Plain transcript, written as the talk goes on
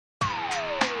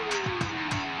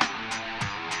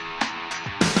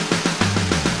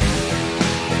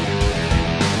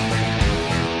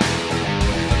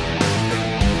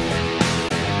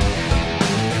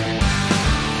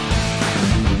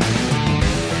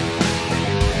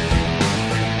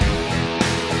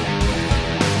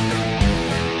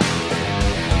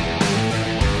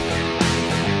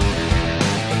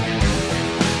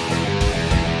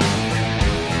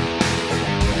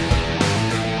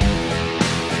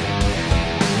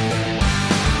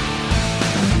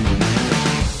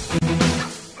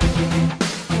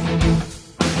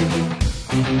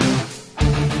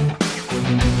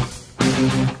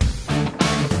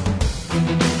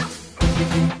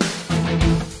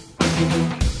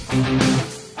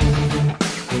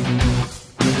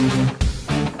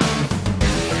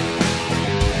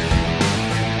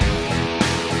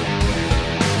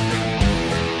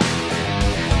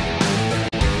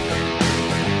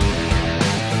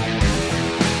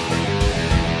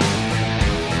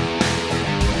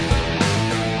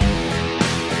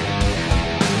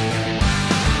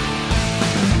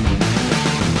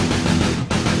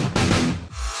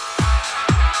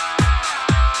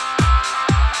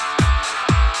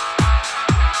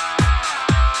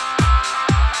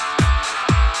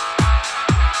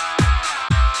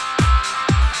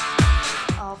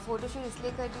Photoshoot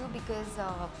इसलिए करती हूँ बिकॉज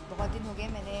बहुत दिन हो गए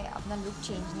मैंने अपना लुक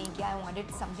चेंज नहीं किया. I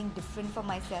wanted something different for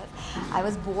my self. I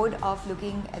was bored of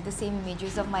looking at the same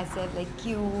images of my self like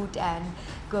cute and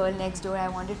girl next door. I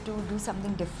wanted to do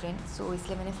something different, सो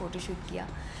इसलिए मैंने photoshoot किया.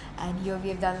 And here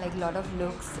we have done like a lot of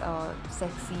looks,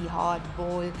 sexy, hot,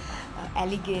 bold,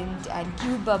 elegant and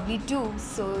cute, bubbly too.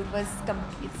 So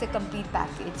it's a complete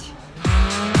package.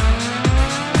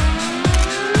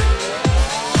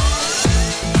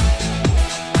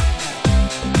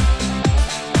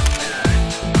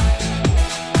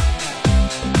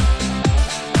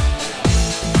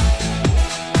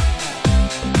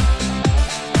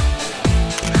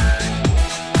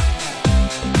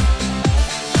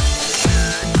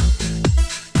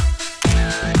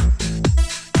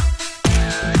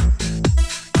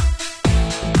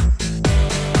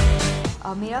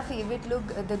 मेरा favourite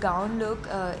look the gown look.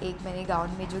 एक मैंने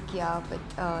gown में जो किया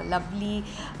but lovely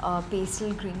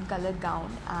pastel green colour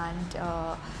gown and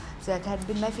so that had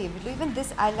been my favorite look. Even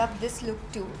this, I love this look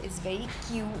too. It's very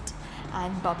cute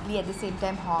and bubbly at the same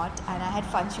time hot, and I had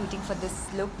fun shooting for this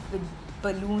look with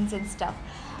balloons and stuff.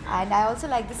 And I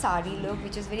also like the sari look,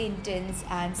 which is very intense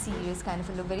and serious kind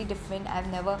of a look, very different.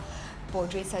 I've never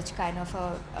portrayed such kind of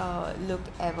a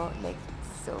look ever, like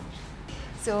so.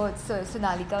 So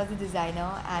Nalika was the designer,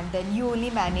 and then you only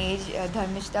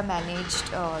Dharmishta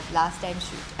managed last time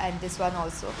shoot and this one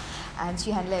also, and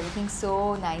she handled everything so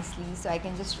nicely, so I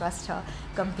can just trust her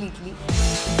completely.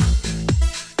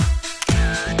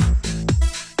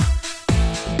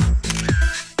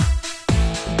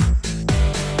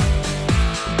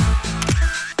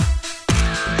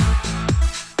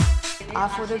 Our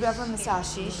photographer Mr.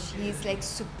 Ashish, he is like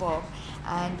superb,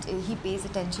 and he pays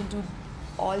attention to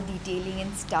all detailing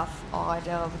and stuff, or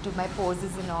to my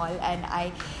poses and all, and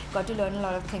I got to learn a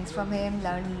lot of things from him,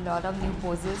 learn a lot of new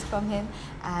poses from him,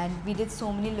 and we did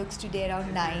so many looks today,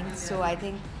 around 9, so I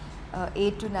think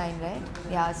 8 to 9, right?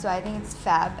 Yeah, so I think it's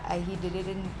fab. He did it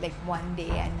in like one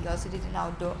day, and he also did an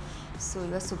outdoor, so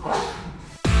it was super.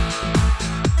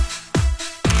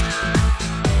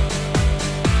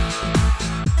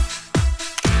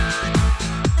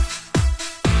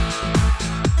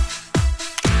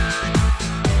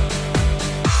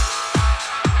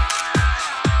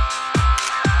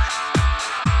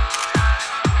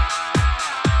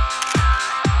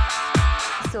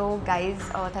 So guys,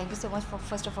 thank you so much for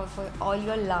first of all for all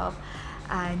your love,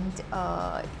 and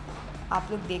आप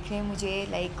लोग देख रहे हैं मुझे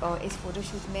like इस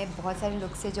photoshoot में बहुत सारे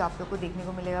लुक्स है जो आप लोग को देखने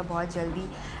को मिलेगा बहुत जल्दी,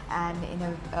 and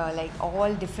in like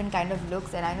all different kind of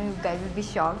looks, and I know you guys will be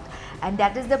shocked, and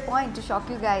that is the point, to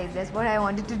shock you guys. That's what I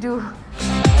wanted to do.